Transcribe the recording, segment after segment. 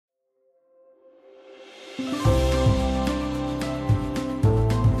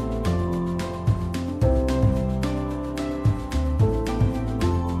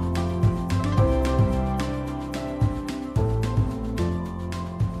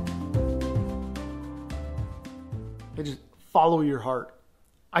Just follow your heart.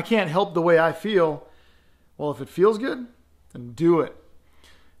 I can't help the way I feel. Well, if it feels good, then do it.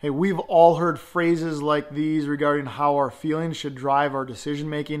 Hey, we've all heard phrases like these regarding how our feelings should drive our decision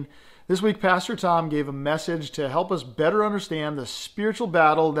making. This week, Pastor Tom gave a message to help us better understand the spiritual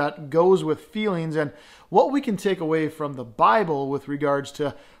battle that goes with feelings and what we can take away from the Bible with regards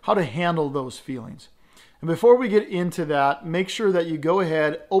to how to handle those feelings. And before we get into that, make sure that you go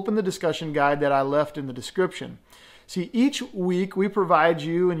ahead, open the discussion guide that I left in the description. See, each week we provide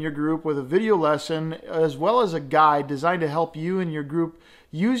you and your group with a video lesson as well as a guide designed to help you and your group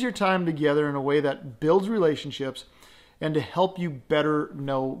use your time together in a way that builds relationships and to help you better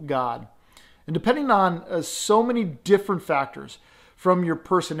know God. And depending on so many different factors, from your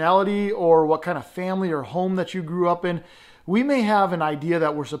personality or what kind of family or home that you grew up in, we may have an idea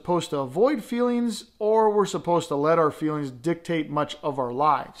that we're supposed to avoid feelings or we're supposed to let our feelings dictate much of our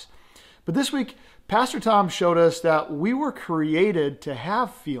lives. But this week, Pastor Tom showed us that we were created to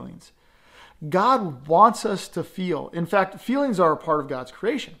have feelings. God wants us to feel. In fact, feelings are a part of God's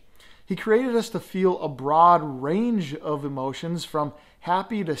creation. He created us to feel a broad range of emotions, from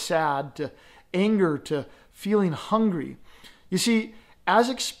happy to sad to anger to feeling hungry. You see, as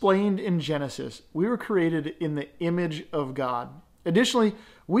explained in Genesis, we were created in the image of God. Additionally,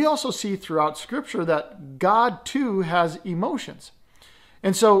 we also see throughout Scripture that God too has emotions.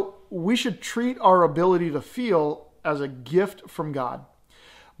 And so we should treat our ability to feel as a gift from God.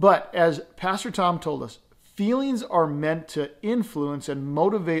 But as Pastor Tom told us, feelings are meant to influence and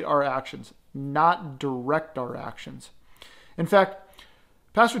motivate our actions, not direct our actions. In fact,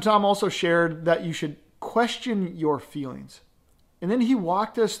 Pastor Tom also shared that you should question your feelings. And then he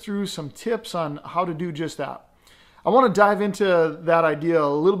walked us through some tips on how to do just that. I want to dive into that idea a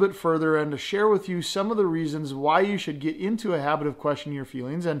little bit further and to share with you some of the reasons why you should get into a habit of questioning your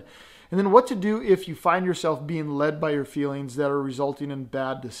feelings, and then what to do if you find yourself being led by your feelings that are resulting in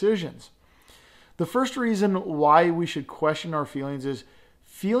bad decisions. The first reason why we should question our feelings is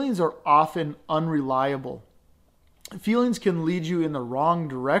feelings are often unreliable. Feelings can lead you in the wrong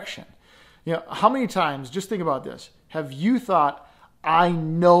direction. You know, how many times, just think about this, have you thought, I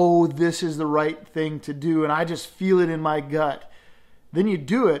know this is the right thing to do and I just feel it in my gut. Then you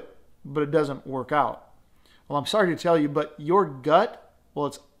do it, but it doesn't work out. Well, I'm sorry to tell you, but your gut, well,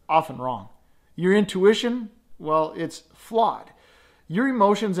 it's often wrong. Your intuition, well, it's flawed. Your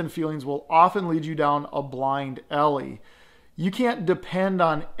emotions and feelings will often lead you down a blind alley. You can't depend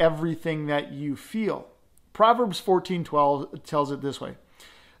on everything that you feel. Proverbs 14:12 tells it this way.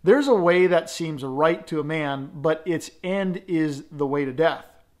 There's a way that seems right to a man, but its end is the way to death.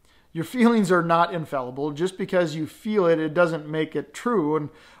 Your feelings are not infallible. Just because you feel it, it doesn't make it true, and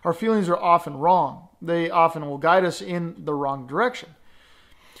our feelings are often wrong. They often will guide us in the wrong direction.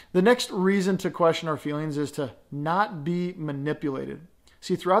 The next reason to question our feelings is to not be manipulated.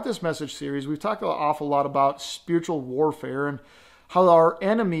 See, throughout this message series, we've talked an awful lot about spiritual warfare and how our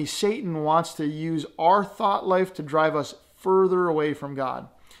enemy, Satan, wants to use our thought life to drive us further away from God.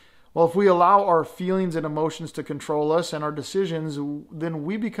 Well, if we allow our feelings and emotions to control us and our decisions, then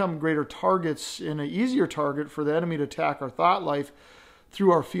we become greater targets and an easier target for the enemy to attack our thought life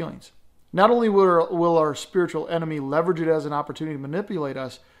through our feelings. Not only will our spiritual enemy leverage it as an opportunity to manipulate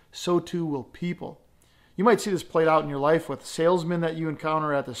us, so too will people. You might see this played out in your life with salesmen that you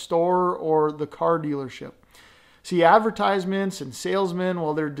encounter at the store or the car dealership. See, advertisements and salesmen,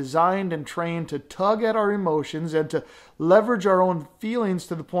 well, they're designed and trained to tug at our emotions and to leverage our own feelings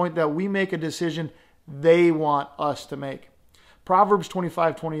to the point that we make a decision they want us to make. Proverbs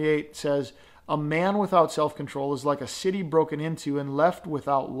 25:28 says, "A man without self-control is like a city broken into and left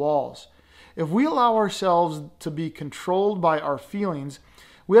without walls." If we allow ourselves to be controlled by our feelings,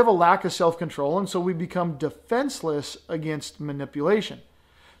 we have a lack of self-control, and so we become defenseless against manipulation.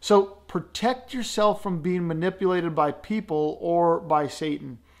 So protect yourself from being manipulated by people or by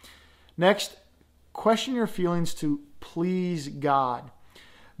Satan. Next, question your feelings to please God.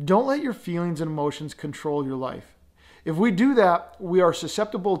 Don't let your feelings and emotions control your life. If we do that, we are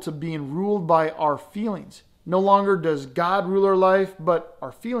susceptible to being ruled by our feelings. No longer does God rule our life, but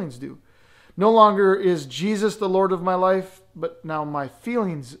our feelings do. No longer is Jesus the Lord of my life, but now my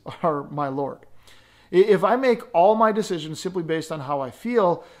feelings are my Lord. If I make all my decisions simply based on how I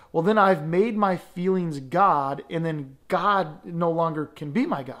feel, well, then I've made my feelings God, and then God no longer can be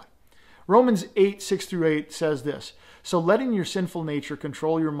my God. Romans 8:6-8 says this, "So letting your sinful nature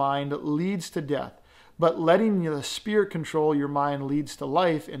control your mind leads to death, but letting the Spirit control your mind leads to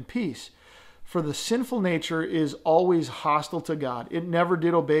life and peace. For the sinful nature is always hostile to God. It never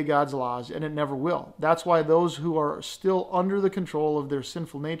did obey God's laws, and it never will. That's why those who are still under the control of their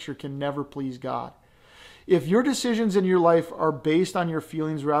sinful nature can never please God. If your decisions in your life are based on your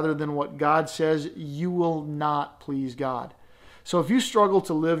feelings rather than what God says, you will not please God. So if you struggle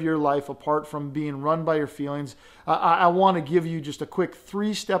to live your life apart from being run by your feelings, I want to give you just a quick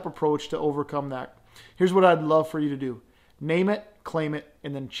 3-step approach to overcome that. Here's what I'd love for you to do. Name it, claim it,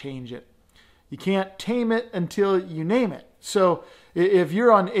 and then change it. You can't tame it until you name it. So if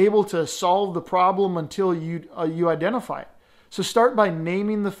you're unable to solve the problem until you identify it. So start by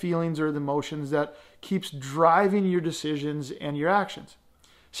naming the feelings or the emotions that keeps driving your decisions and your actions.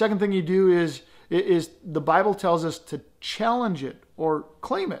 Second thing you do is the Bible tells us to challenge it or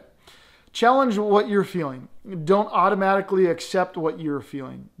claim it. Challenge what you're feeling. Don't automatically accept what you're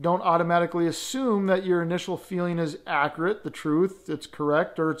feeling. Don't automatically assume that your initial feeling is accurate, the truth, it's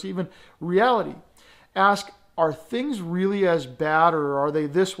correct, or it's even reality. Ask, are things really as bad, or are they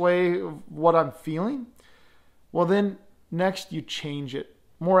this way, what I'm feeling? Well, then next you change it.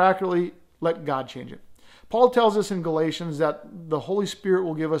 More accurately, let God change it. Paul tells us in Galatians that the Holy Spirit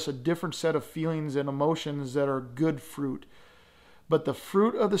will give us a different set of feelings and emotions that are good fruit. But the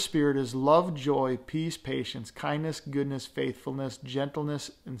fruit of the Spirit is love, joy, peace, patience, kindness, goodness, faithfulness,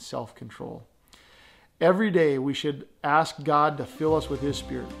 gentleness, and self-control. Every day we should ask God to fill us with His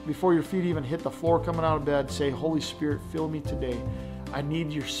Spirit. Before your feet even hit the floor coming out of bed, say, Holy Spirit, fill me today. I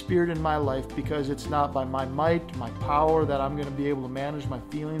need your Spirit in my life because it's not by my might, my power that I'm going to be able to manage my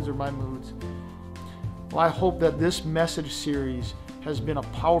feelings or my moods. Well, I hope that this message series has been a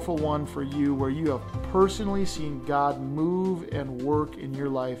powerful one for you, where you have personally seen God move and work in your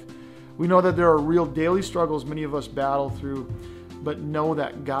life. We know that there are real daily struggles many of us battle through, but know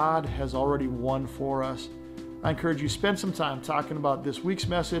that God has already won for us. I encourage you to spend some time talking about this week's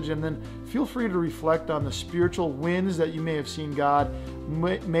message, and then feel free to reflect on the spiritual wins that you may have seen God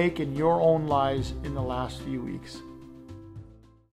make in your own lives in the last few weeks.